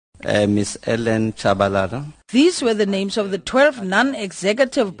Ms. Ellen Chabalala. These were the names of the 12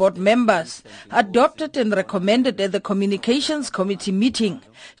 non-executive board members adopted and recommended at the Communications Committee meeting,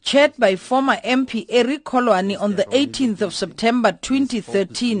 chaired by former MP Eric Kolwane on the 18th of September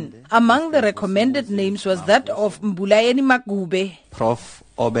 2013. Among the recommended names was that of Mbulaheni Maguvhe, Prof.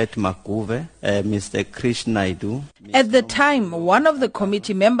 Obet Maguvhe, Mr. Krish Naidu. At the time, one of the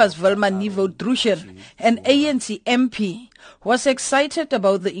committee members, Velma Nivo-Drushen, an ANC MP, was excited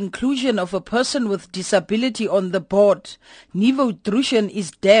about the inclusion of a person with disability on the board. Nivo-Drushen is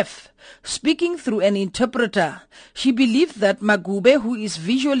deaf. Speaking through an interpreter, she believed that Maguvhe, who is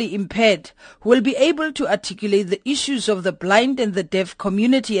visually impaired, will be able to articulate the issues of the blind and the deaf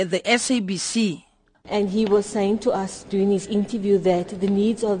community at the SABC. And he was saying to us during his interview that the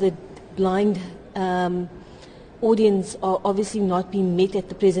needs of the blind audience are obviously not being met at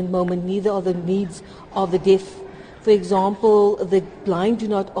the present moment, neither are the needs of the deaf. For example, the blind do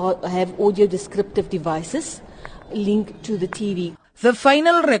not have audio descriptive devices linked to the TV. The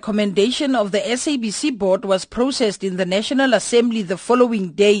final recommendation of the SABC board was processed in the National Assembly the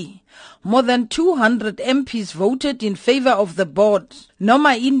following day. More than 200 MPs voted in favor of the board.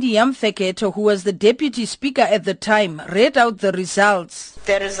 Noma Indi Yamfeketo, who was the deputy speaker at the time, read out the results.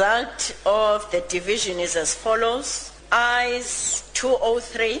 The result of the division is as follows. Ayes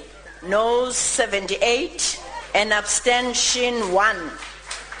 203, noes 78, and abstention 1.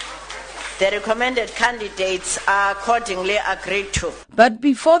 The recommended candidates are accordingly agreed to. But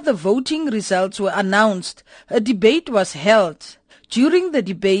before the voting results were announced, a debate was held. During the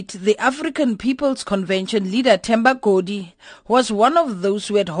debate, the African People's Convention leader Themba Godi was one of those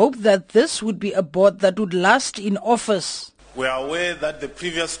who had hoped that this would be a board that would last in office. We are aware that the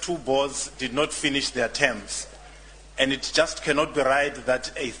previous two boards did not finish their terms, and it just cannot be right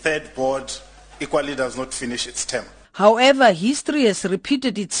that a third board equally does not finish its term. However, history has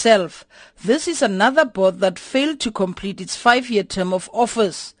repeated itself. This is another board that failed to complete its 5-year term of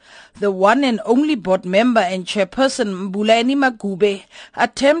office. The one and only board member and chairperson, Mbulaheni Maguvhe,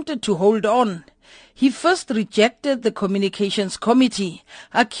 attempted to hold on. He first rejected the Communications Committee,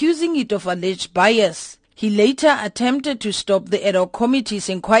 accusing it of alleged bias. He later attempted to stop the ad hoc committee's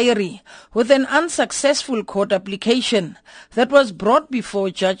inquiry with an unsuccessful court application that was brought before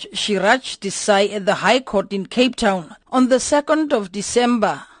Judge Shiraj Desai at the High Court in Cape Town on the 2nd of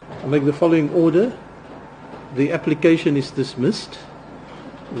December. I make the following order. The application is dismissed.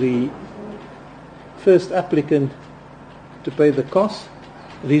 The first applicant to pay the cost,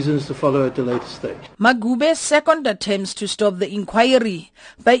 reasons to follow at a later stage. Maguvhe's second attempts to stop the inquiry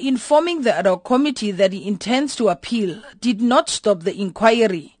by informing the ad hoc committee that he intends to appeal did not stop the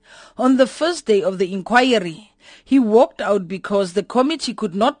inquiry. On the first day of the inquiry, he walked out because the committee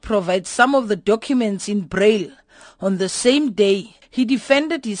could not provide some of the documents in Braille. On the same day, he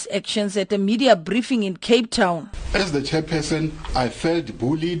defended his actions at a media briefing in Cape Town. As the chairperson, I felt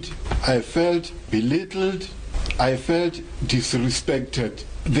bullied, I felt belittled, I felt disrespected.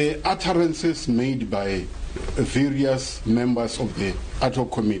 The utterances made by various members of the ad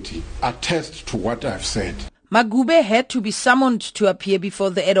hoc committee attest to what I've said. Maguvhe had to be summoned to appear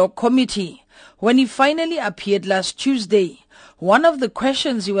before the ad hoc committee. When he finally appeared last Tuesday, one of the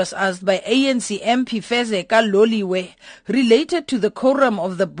questions he was asked by ANC MP Fezeka Loliwe related to the quorum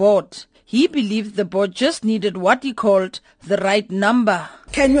of the board. He believed the board just needed what he called the right number.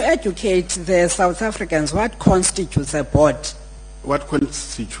 Can you educate the South Africans what constitutes a board? What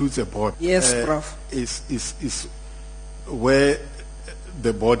constitutes a board? Yes, Prof. Is where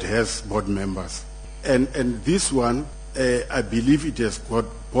the board has board members. And this one, I believe it has got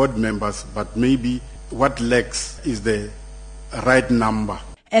board members, but maybe what lacks is the right number.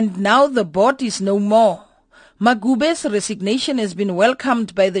 And now the board is no more. Maguvhe's resignation has been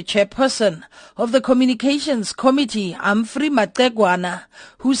welcomed by the chairperson of the Communications Committee, Humphrey Mategwana,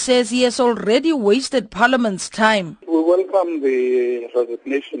 who says he has already wasted Parliament's time. We welcome the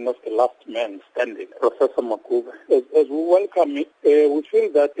resignation of the last man standing, Professor Maguvhe. As we welcome it, we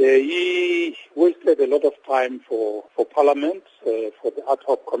feel that he wasted a lot of time for Parliament, for the ad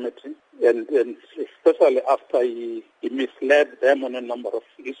hoc committee, and especially after he misled them on a number of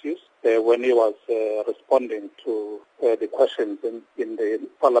issues when he was responding to the questions in the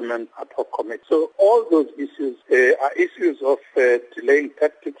Parliament ad hoc committee. So all those issues are issues of delaying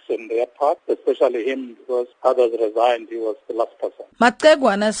tactics on their part, especially him, because others resigned. He was the last person.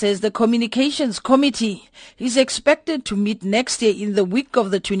 Mategwana says the Communications Committee is expected to meet next year in the week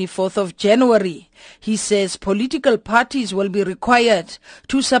of the 24th of January. He says political parties will be required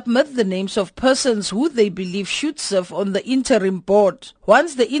to submit the names of persons who they believe should serve on the interim board.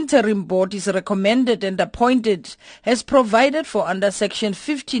 Once the interim board is recommended and appointed, As provided for under Section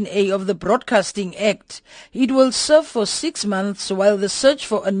 15A of the Broadcasting Act, it will serve for 6 months while the search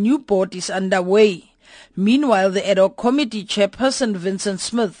for a new board is underway. Meanwhile, the ad hoc committee chairperson Vincent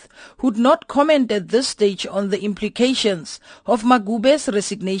Smith would not comment at this stage on the implications of Maguvhe's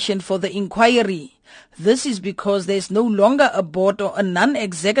resignation for the inquiry. This is because there is no longer a board or a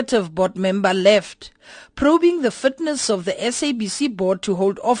non-executive board member left. Probing the fitness of the SABC board to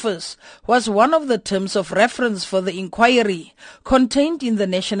hold office was one of the terms of reference for the inquiry contained in the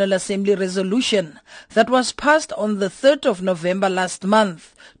National Assembly resolution that was passed on the 3rd of November last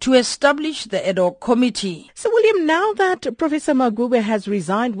month to establish the ad hoc committee. So, William, now that Professor Maguvhe has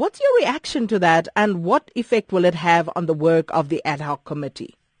resigned, what's your reaction to that, and what effect will it have on the work of the ad hoc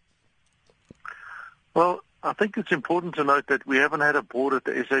committee? Well, I think it's important to note that we haven't had a board at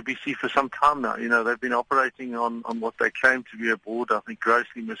the SABC for some time now. You know, they've been operating on what they claim to be a board, I think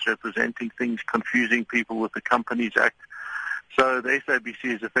grossly misrepresenting things, confusing people with the Companies Act. So the SABC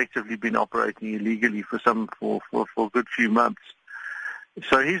has effectively been operating illegally for a good few months.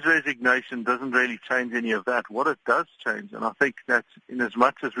 So his resignation doesn't really change any of that. What it does change, and I think that in as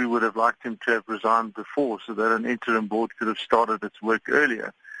much as we would have liked him to have resigned before so that an interim board could have started its work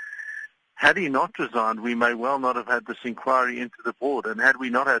earlier, had he not resigned, we may well not have had this inquiry into the board. And had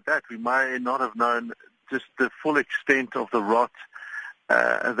we not had that, we may not have known just the full extent of the rot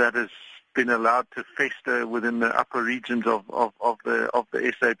that has been allowed to fester within the upper regions of the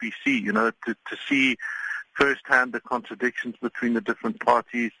SABC. You know, to see firsthand the contradictions between the different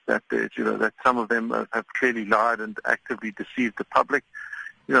parties, that some of them have clearly lied and actively deceived the public.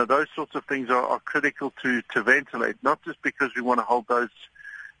 You know, those sorts of things are critical to ventilate, not just because we want to hold those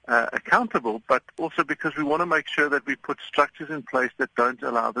accountable, but also because we want to make sure that we put structures in place that don't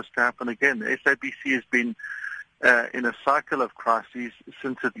allow this to happen again. The SABC has been in a cycle of crises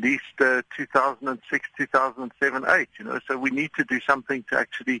since at least 2006, 2007, 8. You know, so we need to do something to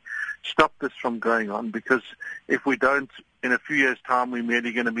actually stop this from going on. Because if we don't, in a few years' time, we're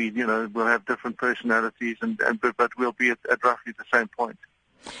merely going to be, we'll have different personalities, but we'll be at roughly the same point.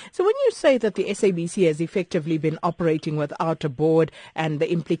 So when you say that the SABC has effectively been operating without a board and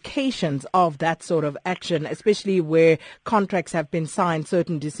the implications of that sort of action, especially where contracts have been signed,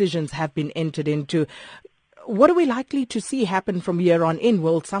 certain decisions have been entered into, what are we likely to see happen from here on in?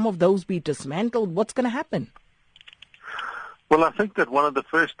 Will some of those be dismantled? What's going to happen? Well, I think that one of the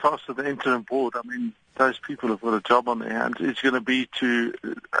first tasks of the interim board, those people have got a job on their hands, is going to be to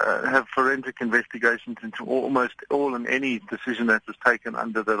have forensic investigations into almost all and any decision that was taken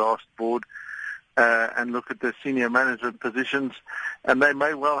under the last board and look at the senior management positions. And they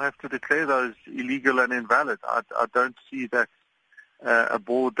may well have to declare those illegal and invalid. I don't see that a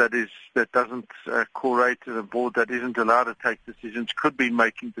board that doesn't correlate to a board that isn't allowed to take decisions could be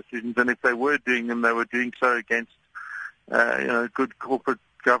making decisions. And if they were doing them, they were doing so against good corporate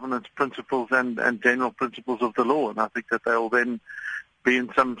governance principles and general principles of the law. And I think that they'll then be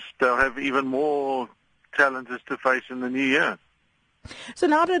they'll have even more challenges to face in the new year. So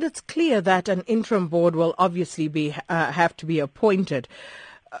now that it's clear that an interim board will obviously have to be appointed,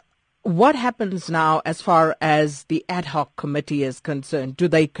 what happens now as far as the ad hoc committee is concerned? Do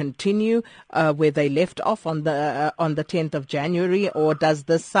they continue where they left off on the 10th of January, or does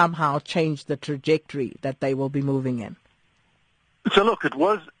this somehow change the trajectory that they will be moving in? So look, it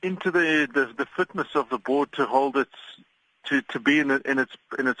was into the fitness of the board to hold its to be in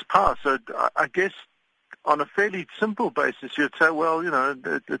its power. So I guess on a fairly simple basis, you'd say, well,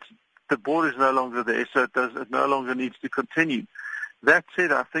 the board is no longer there, so it no longer needs to continue. That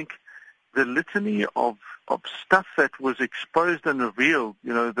said, I think the litany of stuff that was exposed and revealed,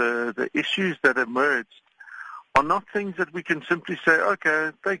 the issues that emerged, are not things that we can simply say, okay,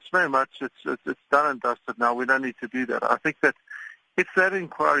 thanks very much, it's done and dusted now, we don't need to do that. I think that if that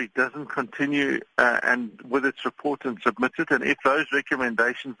inquiry doesn't continue and with its report and submitted, and if those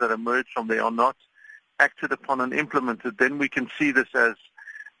recommendations that emerge from there are not acted upon and implemented, then we can see this as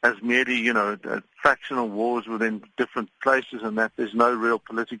merely, factional wars within different places, and that there's no real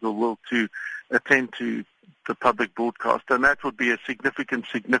political will to attend to the public broadcast. And that would be a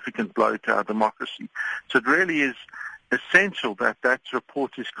significant blow to our democracy. So it really is essential that that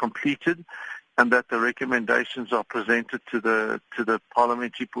report is completed and that the recommendations are presented to the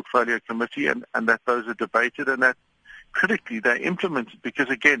Parliamentary Portfolio Committee and that those are debated and that critically they're implemented. Because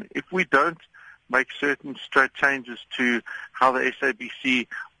again, if we don't make certain straight changes to how the SABC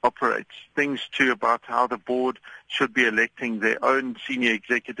operates, things too about how the board should be electing their own senior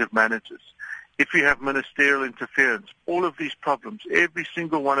executive managers, if you have ministerial interference, all of these problems, every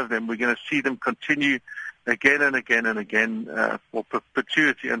single one of them, we're going to see them continue again and again and again for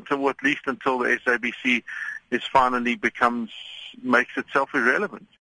perpetuity until the SABC finally makes itself irrelevant.